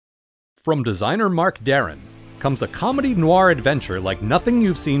From designer Mark Darren comes a comedy noir adventure like nothing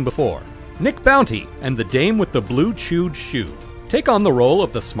you've seen before. Nick Bounty and the Dame with the Blue Chewed Shoe take on the role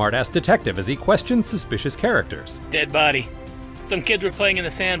of the smartass detective as he questions suspicious characters. Dead body. Some kids were playing in the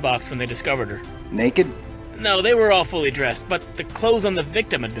sandbox when they discovered her. Naked? No, they were all fully dressed, but the clothes on the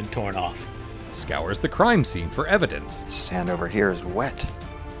victim had been torn off. Scours the crime scene for evidence. Sand over here is wet.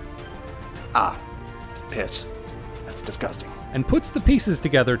 Ah, piss. That's disgusting. And puts the pieces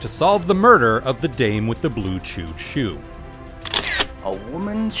together to solve the murder of the Dame with the Blue Chewed Shoe. A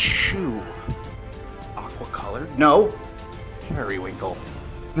woman's shoe. Aqua-colored? No. Periwinkle.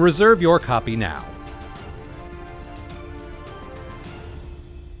 Reserve your copy now.